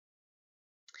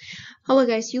Hello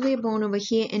guys, Yulia Bone over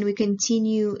here, and we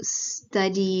continue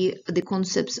study the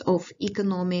concepts of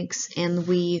economics, and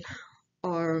we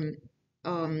are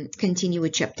continue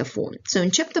with chapter 4. So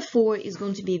in chapter 4 is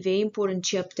going to be a very important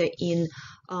chapter in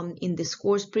this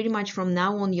course. Pretty much from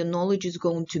now on, your knowledge is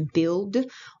going to build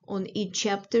on each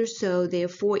chapter. So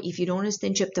therefore, if you don't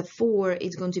understand chapter 4,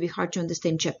 it's going to be hard to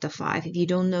understand chapter 5. If you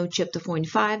don't know chapter 4 and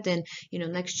 5, then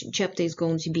next chapter is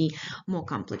going to be more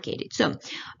complicated. So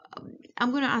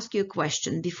I'm going to ask you a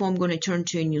question before I'm going to turn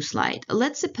to a new slide.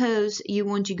 Let's suppose you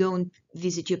want to go and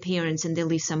visit your parents and they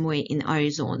live somewhere in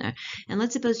Arizona. And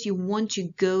let's suppose you want to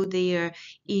go there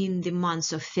in the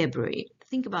month of February.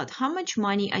 Think about how much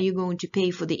money are you going to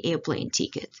pay for the airplane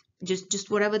ticket? Just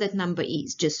whatever that number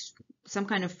is, just some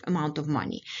kind of amount of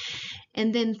money.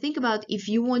 And then think about if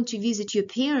you want to visit your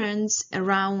parents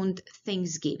around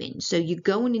Thanksgiving. So you're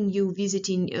going and you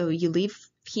live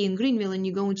here in Greenville and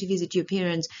you're going to visit your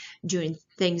parents during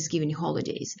Thanksgiving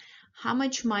holidays. How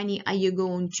much money are you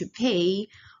going to pay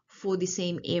for the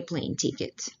same airplane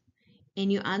ticket?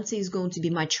 And your answer is going to be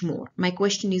much more. My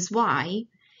question is why?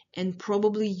 And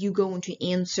probably you're going to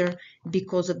answer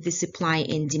because of the supply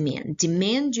and demand.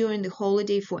 Demand during the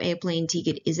holiday for airplane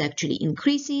ticket is actually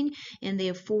increasing, and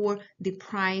therefore the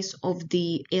price of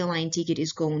the airline ticket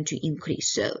is going to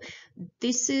increase. So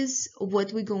this is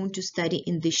what we're going to study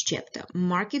in this chapter,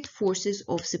 market forces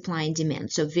of supply and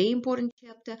demand. So very important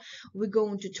chapter. We're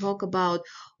going to talk about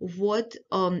what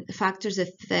factors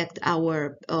affect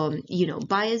our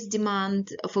buyers'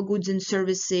 demand for goods and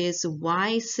services,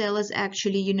 why sellers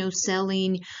actually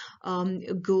selling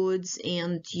goods,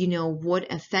 and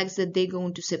what effects that they're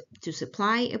going to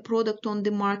supply a product on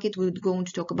the market. We're going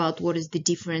to talk about what is the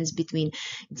difference between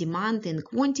demand and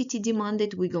quantity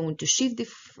demanded. We're going to shift the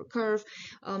curve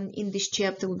in this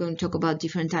chapter. We're going to talk about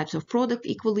different types of product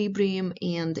equilibrium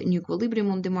and new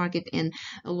equilibrium on the market, and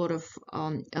a lot of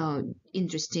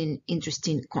interesting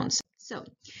concepts. So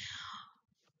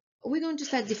we're going to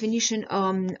start definition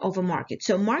of a market.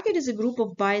 So market is a group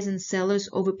of buyers and sellers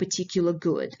of a particular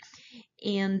good.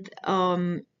 And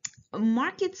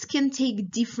markets can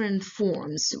take different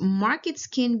forms. Markets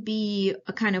can be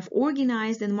a kind of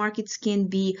organized, and markets can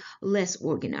be less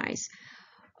organized.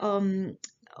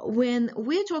 When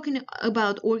we're talking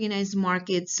about organized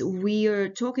markets, we are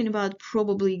talking about,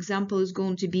 probably example is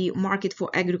going to be market for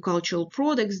agricultural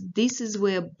products. This is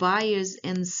where buyers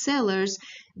and sellers,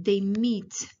 they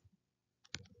meet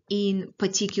in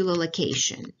particular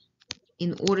location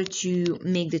in order to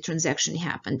make the transaction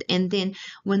happen. And then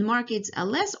when markets are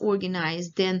less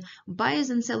organized, then buyers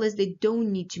and sellers, they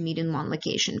don't need to meet in one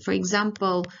location. For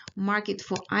example, market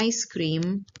for ice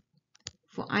cream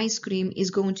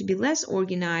is going to be less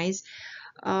organized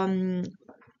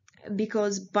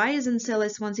because buyers and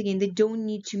sellers, once again, they don't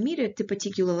need to meet at the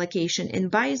particular location,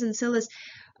 and buyers and sellers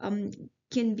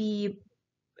can be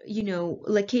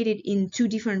located in two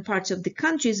different parts of the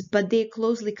countries, but they're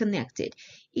closely connected.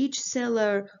 Each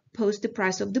seller posts the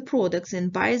price of the products,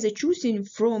 and buyers are choosing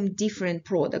from different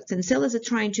products, and sellers are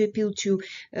trying to appeal to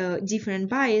different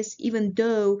buyers, even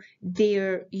though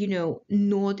they're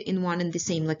not in one and the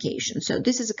same location. So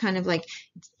this is a kind of like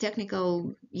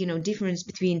technical difference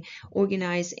between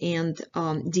organized and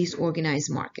disorganized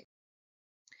market.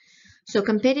 So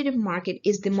competitive market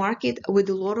is the market with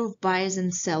a lot of buyers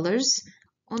and sellers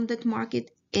on that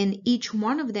market, and each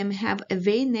one of them have a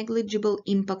very negligible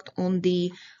impact on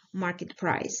the market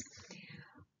price.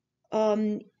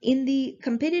 In the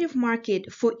competitive market,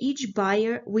 for each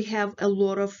buyer, we have a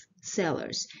lot of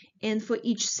sellers, and for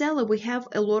each seller, we have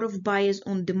a lot of buyers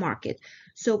on the market.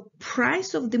 So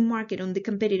price of the market on the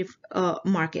competitive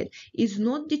market is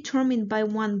not determined by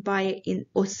one buyer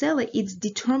or seller, it's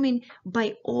determined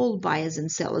by all buyers and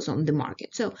sellers on the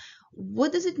market. So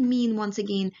what does it mean, once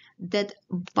again, that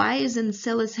buyers and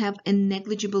sellers have a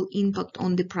negligible impact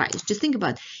on the price? Just think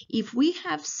about, if we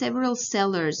have several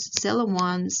sellers, seller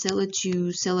 1, seller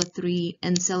 2, seller 3,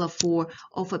 and seller 4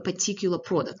 of a particular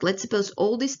product. Let's suppose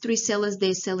all these 3 sellers,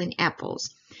 they're selling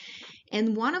apples.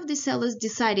 And one of the sellers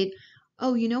decided,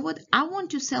 oh, you know what? I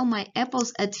want to sell my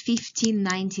apples at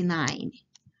 $15.99.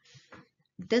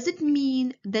 Does it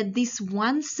mean that this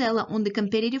one seller on the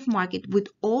competitive market, with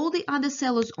all the other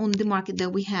sellers on the market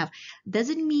that we have, does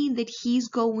it mean that he's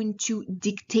going to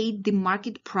dictate the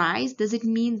market price? Does it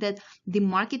mean that the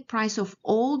market price of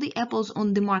all the apples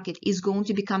on the market is going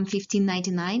to become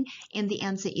 $15.99? And the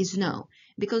answer is no,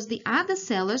 because the other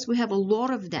sellers, we have a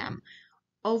lot of them,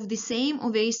 of the same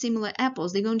or very similar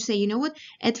apples. They're going to say, you know what,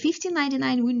 at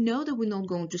 $15.99, we know that we're not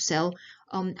going to sell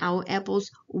our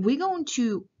apples. We're going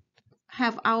to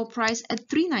have our price at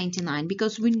 $3.99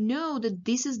 because we know that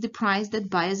this is the price that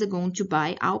buyers are going to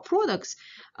buy our products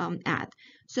at.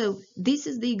 So this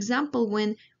is the example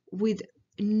when with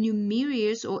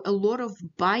numerous or a lot of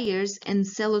buyers and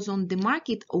sellers on the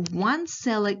market, one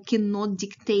seller cannot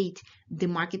dictate the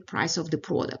market price of the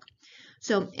product.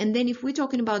 So, and then if we're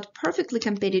talking about perfectly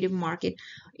competitive market,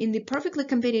 in the perfectly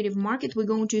competitive market, we're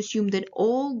going to assume that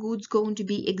all goods going to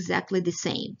be exactly the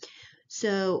same.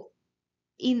 So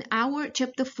in our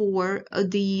chapter 4,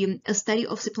 the study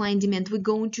of supply and demand, we're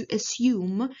going to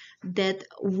assume that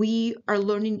we are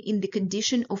learning in the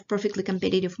condition of perfectly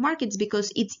competitive markets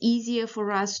because it's easier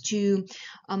for us to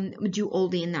do all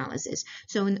the analysis.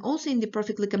 So, and also in the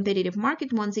perfectly competitive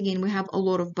market, once again, we have a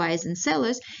lot of buyers and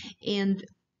sellers, and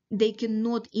they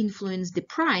cannot influence the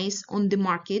price on the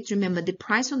market. Remember, the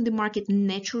price on the market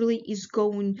naturally is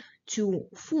going to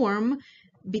form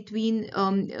between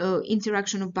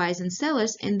interaction of buyers and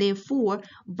sellers, and therefore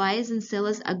buyers and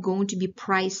sellers are going to be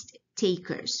price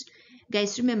takers.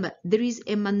 Guys, remember, there is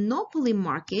a monopoly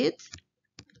market.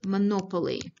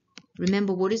 Monopoly.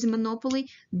 Remember, what is a monopoly?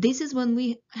 This is when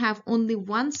we have only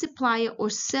one supplier or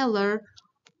seller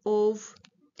of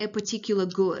a particular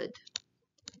good.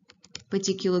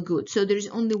 So there is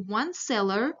only one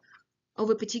seller of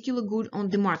a particular good on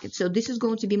the market. So this is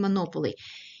going to be monopoly.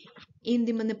 In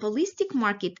the monopolistic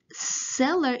market,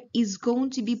 seller is going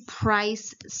to be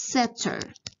price setter,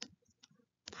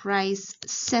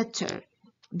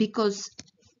 because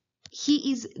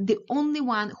he is the only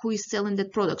one who is selling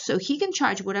that product. So he can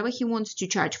charge whatever he wants to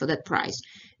charge for that price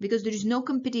because there is no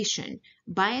competition.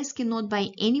 Buyers cannot buy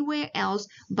anywhere else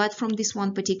but from this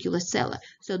one particular seller.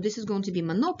 So this is going to be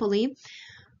monopoly.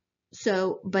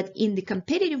 So, but in the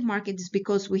competitive market, it's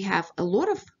because we have a lot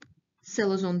of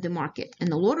sellers on the market and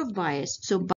a lot of buyers.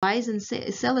 So buyers and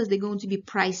sellers, they're going to be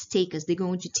price takers. They're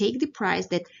going to take the price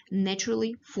that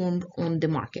naturally formed on the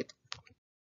market.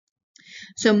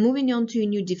 So moving on to a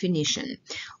new definition,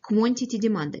 quantity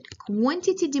demanded.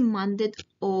 Quantity demanded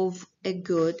of a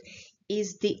good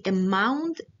is the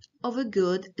amount of a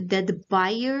good that the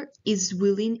buyer is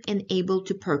willing and able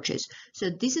to purchase. So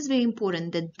this is very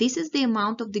important, that this is the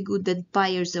amount of the good that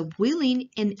buyers are willing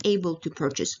and able to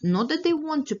purchase. Not that they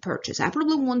want to purchase. I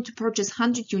probably want to purchase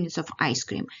 100 units of ice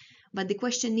cream. But the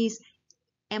question is,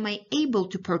 am I able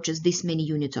to purchase this many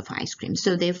units of ice cream?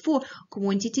 So therefore,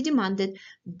 quantity demanded,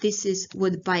 this is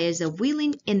what buyers are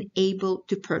willing and able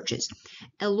to purchase.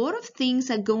 A lot of things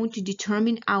are going to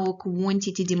determine our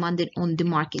quantity demanded on the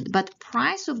market, but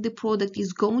price of the product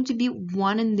is going to be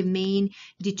one and the main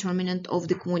determinant of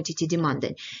the quantity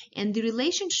demanded. And the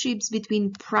relationships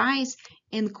between price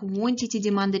and quantity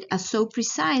demanded are so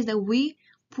precise that we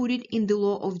put it in the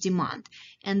law of demand.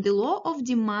 And the law of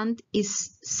demand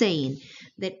is saying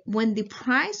that when the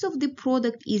price of the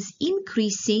product is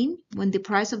increasing,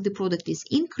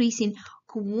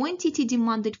 quantity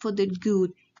demanded for the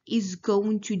good is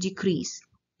going to decrease,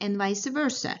 and vice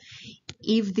versa.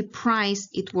 If the price,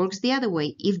 it works the other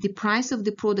way. If the price of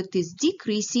the product is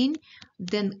decreasing,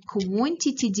 then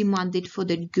quantity demanded for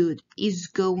the good is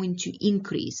going to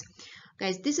increase.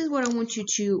 Guys, this is what I want you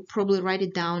to probably write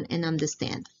it down and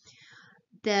understand.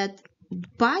 That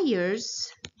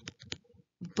buyers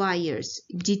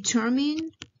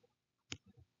determine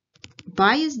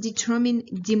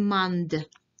demand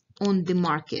on the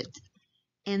market,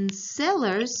 and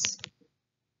sellers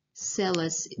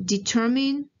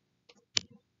determine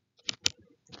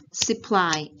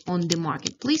supply on the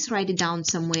market. Please write it down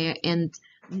somewhere and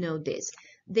know this.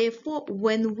 Therefore,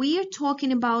 when we are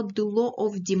talking about the law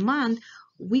of demand,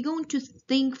 we're going to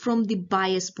think from the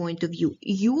buyer's point of view.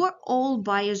 You are all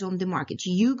buyers on the market.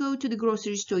 You go to the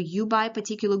grocery store, you buy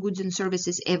particular goods and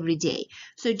services every day.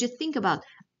 So just think about,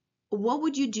 what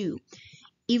would you do?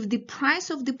 If the price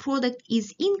of the product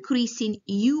is increasing,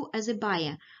 you as a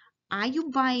buyer, are you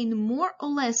buying more or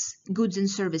less goods and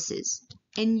services?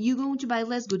 And you're going to buy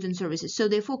less goods and services. So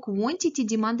therefore, quantity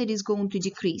demanded is going to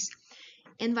decrease.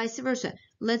 And vice versa.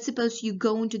 Let's suppose you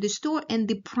go into the store and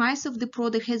the price of the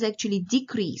product has actually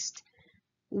decreased.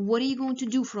 What are you going to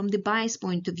do from the buyer's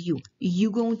point of view?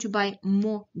 You're going to buy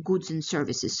more goods and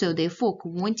services. So therefore,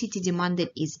 quantity demanded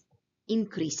is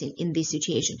increasing in this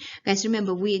situation. Guys,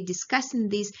 remember, we are discussing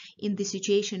this in the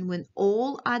situation when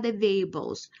all other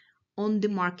variables on the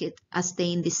market are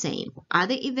staying the same.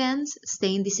 Other events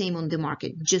staying the same on the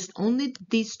market. Just only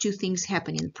these two things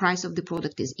happening. Price of the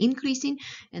product is increasing,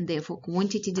 and therefore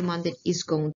quantity demanded is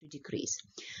going to decrease.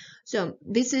 So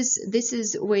this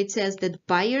is where it says that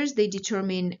buyers, they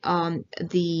determine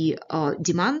the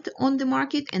demand on the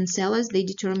market, and sellers, they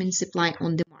determine supply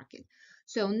on the market.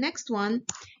 So next one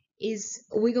is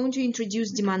we're going to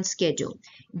introduce demand schedule.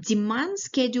 Demand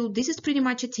schedule, this is pretty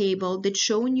much a table that's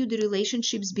showing you the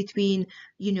relationships between,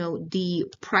 the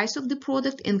price of the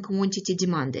product and quantity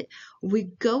demanded.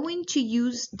 We're going to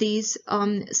use this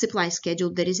supply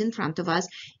schedule that is in front of us,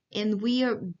 and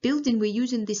we're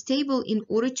using this table in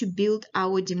order to build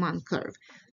our demand curve.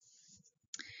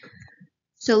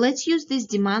 So let's use this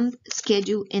demand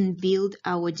schedule and build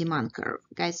our demand curve.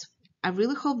 Guys, I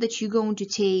really hope that you're going to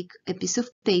take a piece of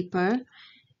paper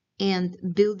and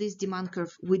build this demand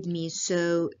curve with me,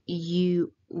 so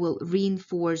you will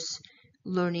reinforce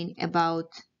learning about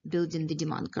building the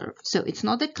demand curve. So it's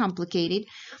not that complicated.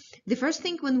 The first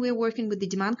thing when we're working with the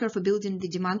demand curve or building the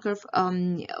demand curve,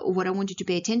 what I want you to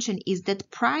pay attention is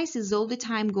that price is all the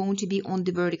time going to be on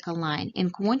the vertical line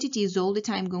and quantity is all the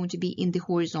time going to be in the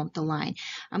horizontal line.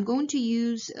 I'm going to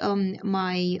use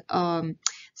my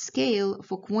scale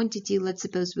for quantity. Let's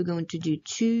suppose we're going to do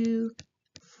 2,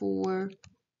 4,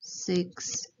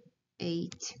 6,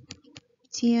 8,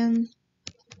 10,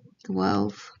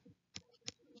 12,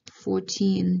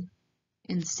 14,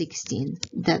 and 16.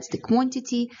 That's the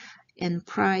quantity. And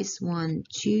price 1,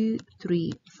 2,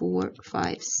 3, 4,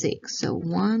 5, 6. So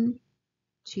 1,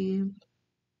 2,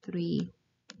 3,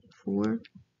 4,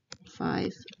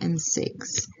 5, and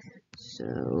 6.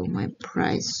 So my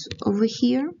price over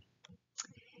here.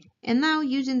 And now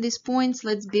using these points,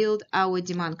 let's build our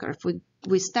demand curve.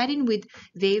 We're starting with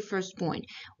the first point.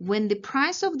 When the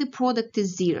price of the product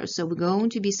is 0, so we're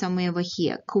going to be somewhere over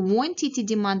here. Quantity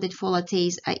demanded for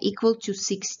lattes are equal to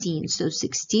 16. So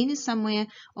 16 is somewhere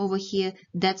over here.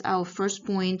 That's our first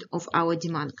point of our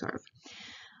demand curve.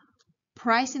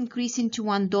 Price increasing to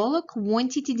 $1,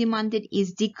 quantity demanded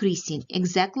is decreasing.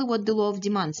 Exactly what the law of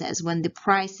demand says. When the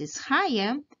price is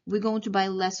higher, we're going to buy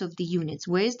less of the units.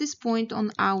 Where is this point on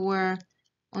our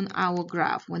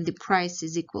graph? When the price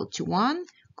is equal to 1,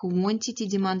 quantity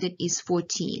demanded is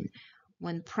 14.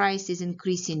 When price is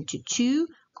increasing to 2,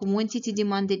 quantity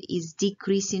demanded is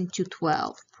decreasing to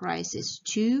 12. Price is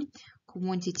 2,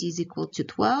 quantity is equal to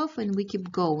 12, and we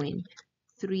keep going.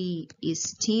 3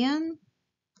 is 10.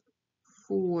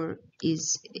 4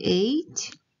 is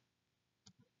 8.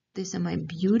 These are my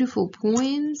beautiful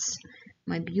points,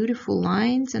 my beautiful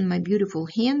lines, and my beautiful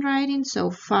handwriting. So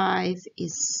 5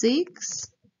 is 6.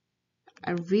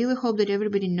 I really hope that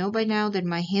everybody know by now that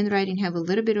my handwriting have a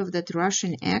little bit of that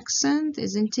Russian accent,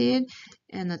 isn't it?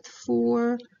 And at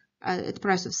 4, at the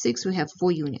price of 6, we have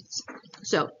 4 units.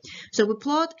 So we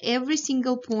plot every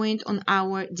single point on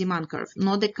our demand curve,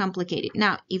 not that complicated.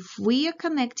 Now, if we are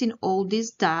connecting all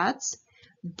these dots,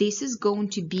 this is going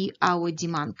to be our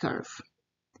demand curve.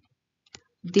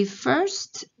 The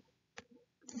first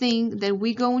thing that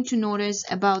we're going to notice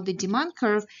about the demand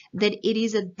curve, that it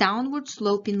is a downward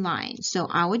sloping line. So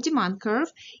our demand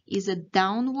curve is a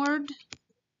downward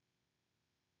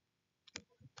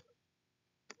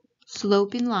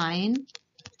sloping line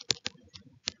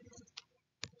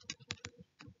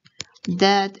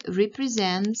that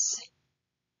represents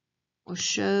or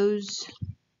shows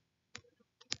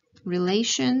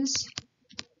relations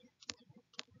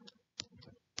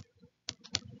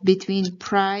between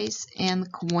price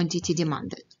and quantity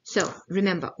demanded. So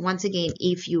remember, once again,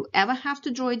 if you ever have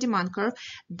to draw a demand curve,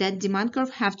 that demand curve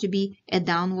have to be a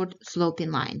downward sloping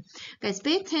line. Guys,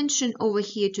 pay attention over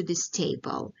here to this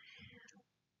table.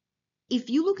 If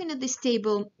you're looking at this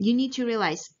table, you need to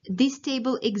realize this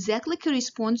table exactly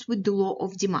corresponds with the law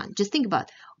of demand. Just think about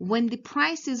when the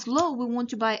price is low, we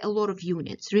want to buy a lot of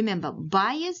units. Remember,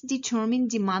 buyers determine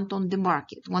demand on the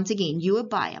market. Once again, you're a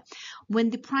buyer.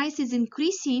 When the price is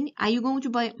increasing, are you going to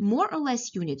buy more or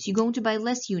less units? You're going to buy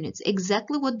less units.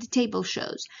 Exactly what the table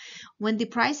shows. When the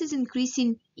price is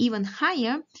increasing even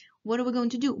higher, what are we going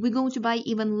to do? We're going to buy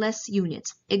even less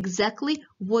units. Exactly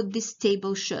what this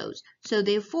table shows. So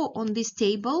therefore, on this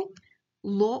table,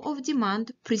 law of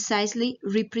demand precisely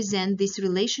represent these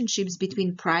relationships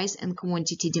between price and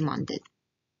quantity demanded.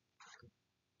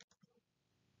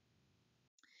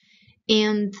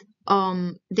 And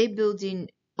they're building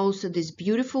also this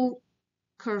beautiful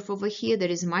curve over here that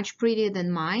is much prettier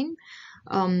than mine.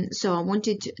 So I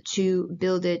wanted to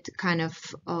build it kind of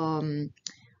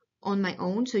on my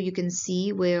own, so you can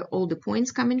see where all the points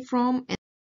coming from. And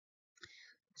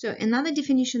so another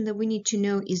definition that we need to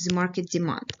know is market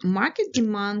demand. Market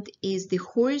demand is the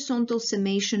horizontal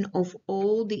summation of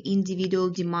all the individual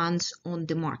demands on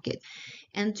the market.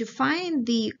 And to find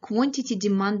the quantity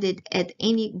demanded at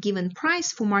any given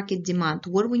price for market demand,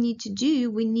 what we need to do,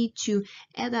 we need to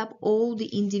add up all the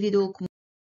individual.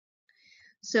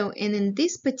 So, and in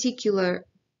this particular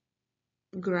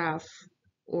graph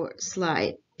or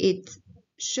slide, it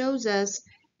shows us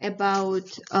about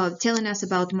telling us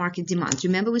about market demand.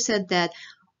 Remember we said that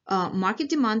market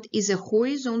demand is a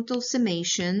horizontal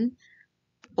summation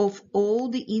of all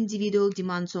the individual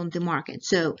demands on the market.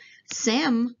 So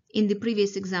Sam in the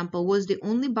previous example was the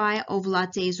only buyer of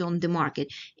lattes on the market,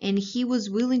 and he was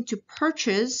willing to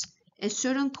purchase a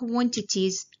certain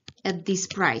quantities at these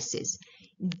prices.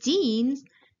 Dean,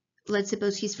 let's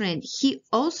suppose his friend, he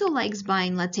also likes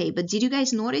buying latte, but did you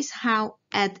guys notice how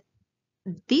at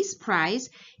this price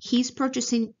he's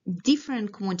purchasing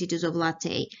different quantities of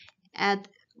latte? At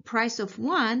price of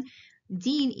 1,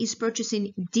 Dean is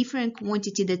purchasing different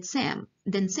quantity than Sam,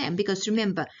 because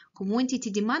remember,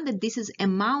 quantity demanded, this is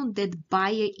amount that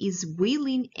buyer is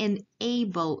willing and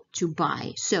able to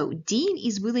buy. So Dean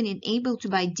is willing and able to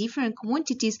buy different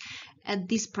quantities at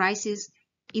these prices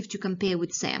if to compare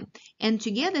with Sam. And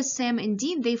together, Sam and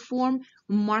Dean, they form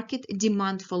market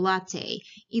demand for latte.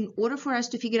 In order for us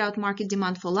to figure out market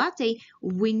demand for latte,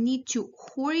 we need to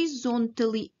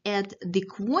horizontally add the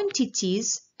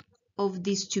quantities of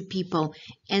these two people,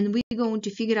 and we're going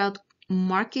to figure out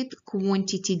market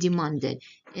quantity demanded.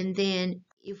 And then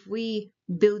if we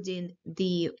build in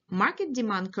the market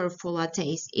demand curve for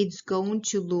lattes, it's going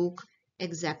to look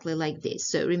exactly like this.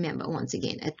 So remember, once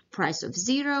again, at price of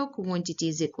 0, quantity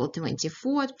is equal to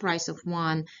 24. At price of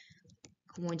 1,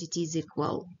 quantity is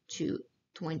equal to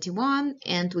 21,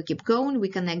 and we keep going. We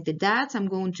connect the dots. I'm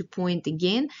going to point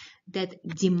again that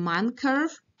demand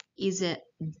curve is a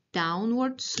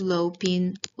downward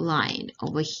sloping line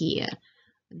over here.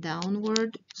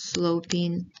 Downward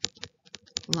sloping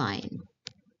line.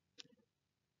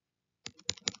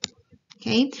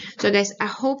 Okay, so guys, I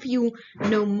hope you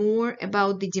know more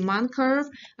about the demand curve.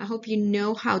 I hope you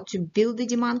know how to build the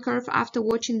demand curve after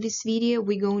watching this video.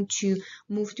 We're going to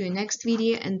move to a next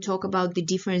video and talk about the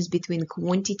difference between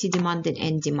quantity demanded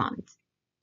and demand.